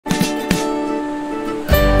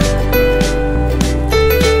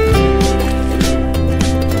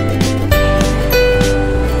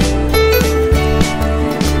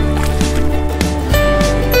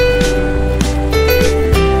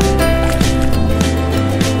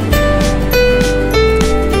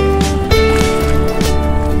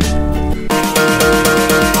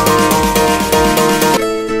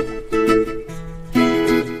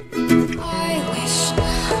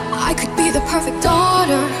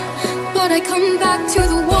I come back to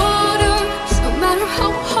the water, no matter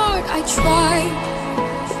how hard I try.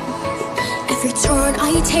 Every turn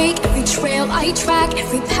I take, every trail I track,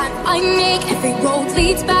 every path I make, every road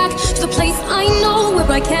leads back to the place I know, where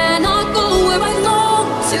I cannot go, where I long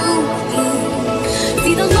to be.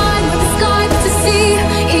 See the line where the sky meets the sea,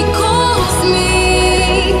 it calls me,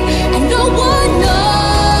 and no one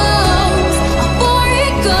knows how far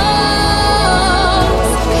it goes.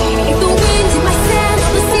 If the wind in my sails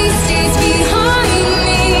on the sea stays behind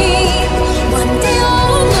me, one day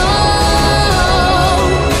I'll know.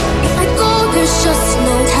 If I go, there's just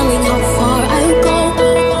no telling how far I'll go.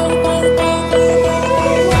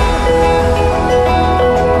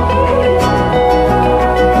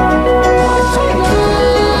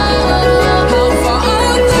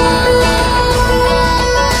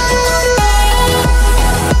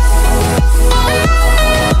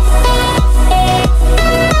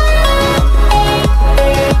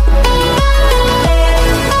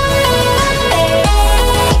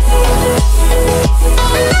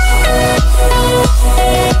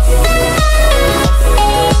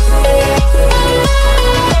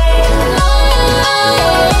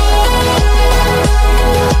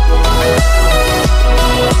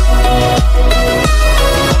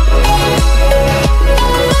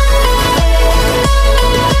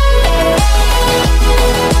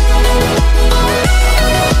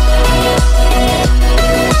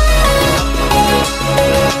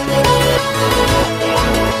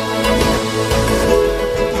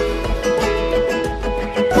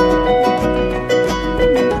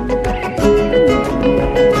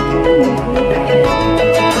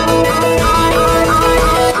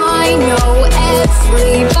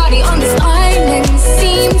 Everybody on this island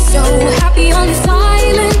seems so happy on this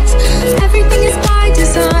island. Everything is by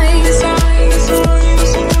design.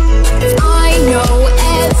 I know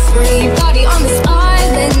everybody on this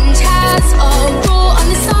island has a role on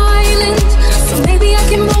this island, so maybe I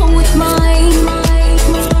can roll with mine.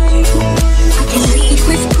 I can lead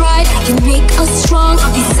with pride, I can make us strong.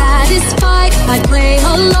 I'll be satisfied if I play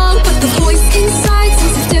along, but the voice inside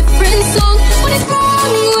sings a different song. What is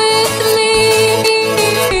wrong with me?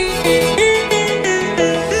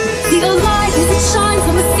 See the light as it shines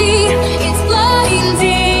on the sea, it's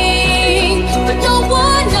blinding, but no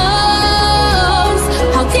one knows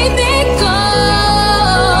how deep it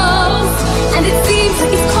goes. And it seems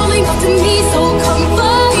like it's calling out to me, so come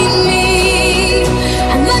find me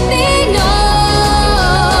and let me know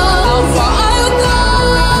how far I'll go.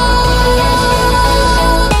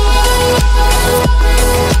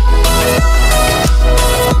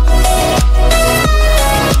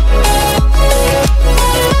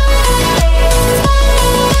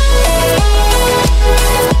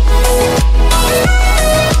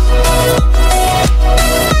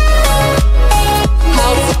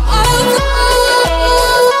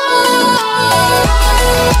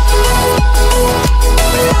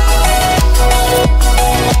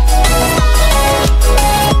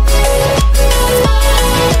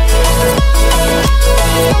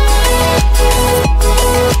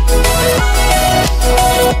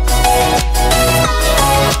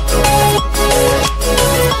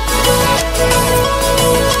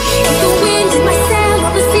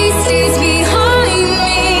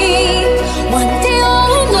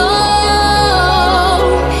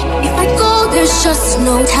 Just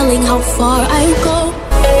no telling how far I'll go.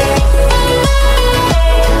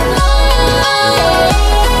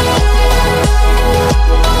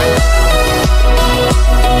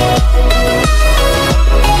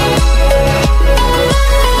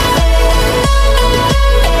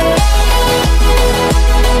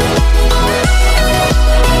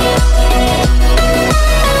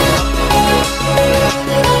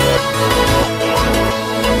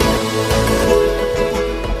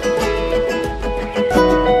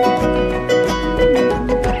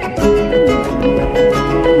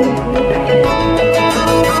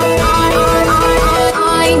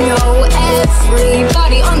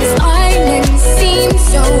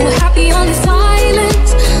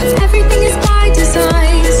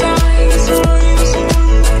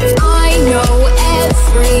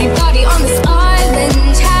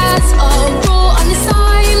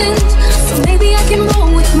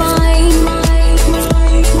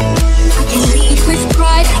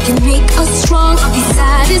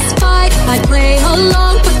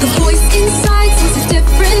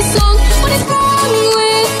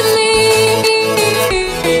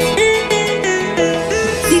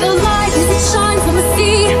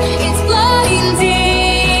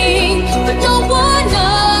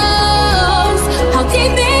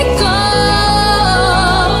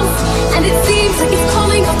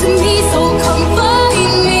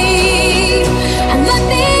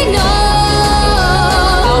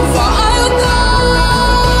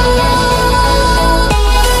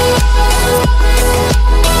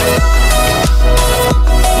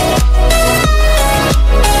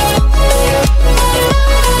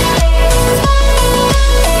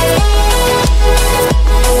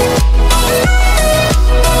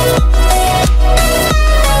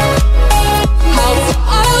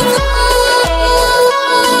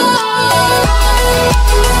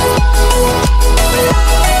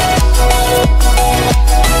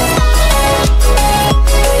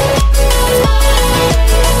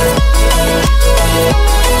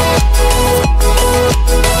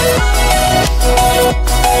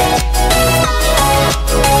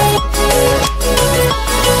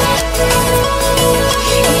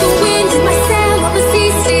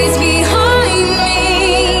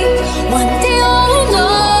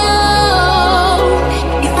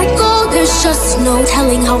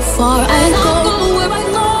 telling how far I'll go where I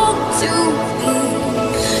long to be.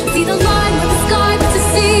 See the line where the sky meets the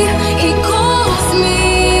sea, it calls me,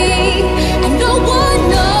 and no one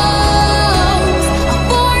knows how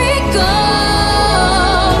far it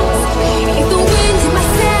goes. If the wind in my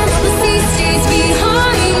sails on the sea stays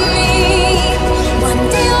behind me, one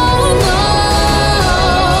day I'll know.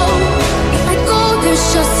 If I go, there's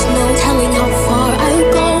just no telling how far I'll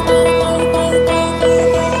go.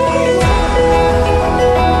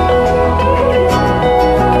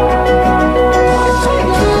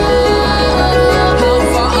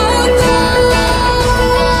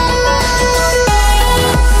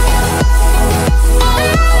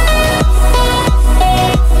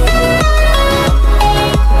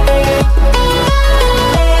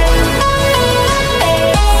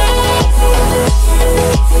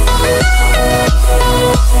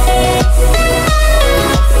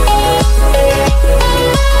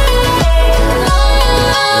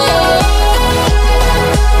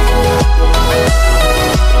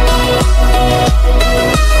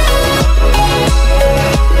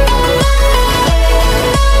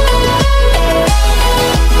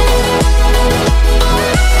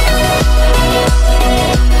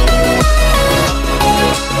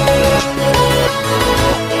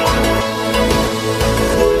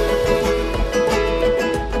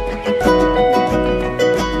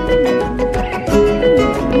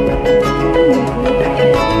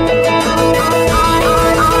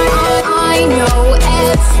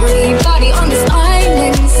 Everybody on this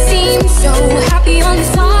island seems so happy on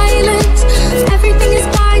this island. Everything is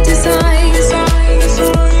by design.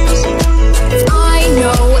 I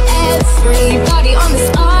know everybody on this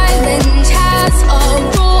island has a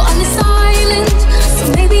role on this island, so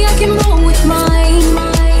maybe I can roll with mine.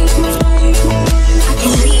 I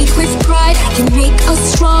can lead with pride, I can make us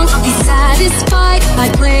strong. I'll be satisfied if I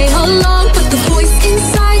play along, but the voice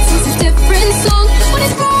inside sings a different song. What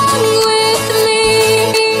is wrong with me?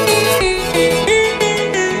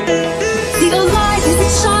 See the light as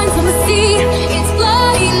it shines on the sea, it's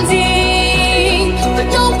blinding, but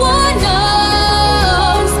no one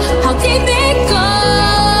knows how deep it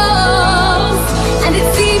goes. And it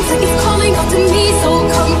seems like it's calling out to me, so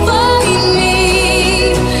come find me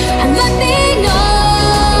and let me know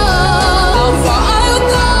how far I'll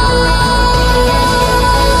go.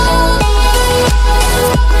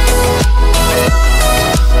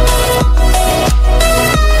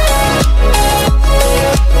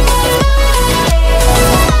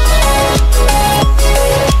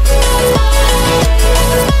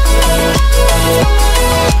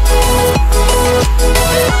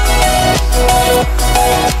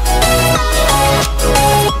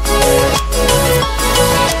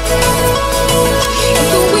 If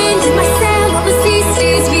the wind in my sail on the sea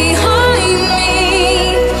stays behind me,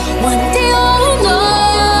 one day I'll know.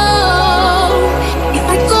 If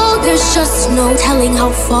I go, there's just no telling how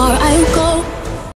far I'll go.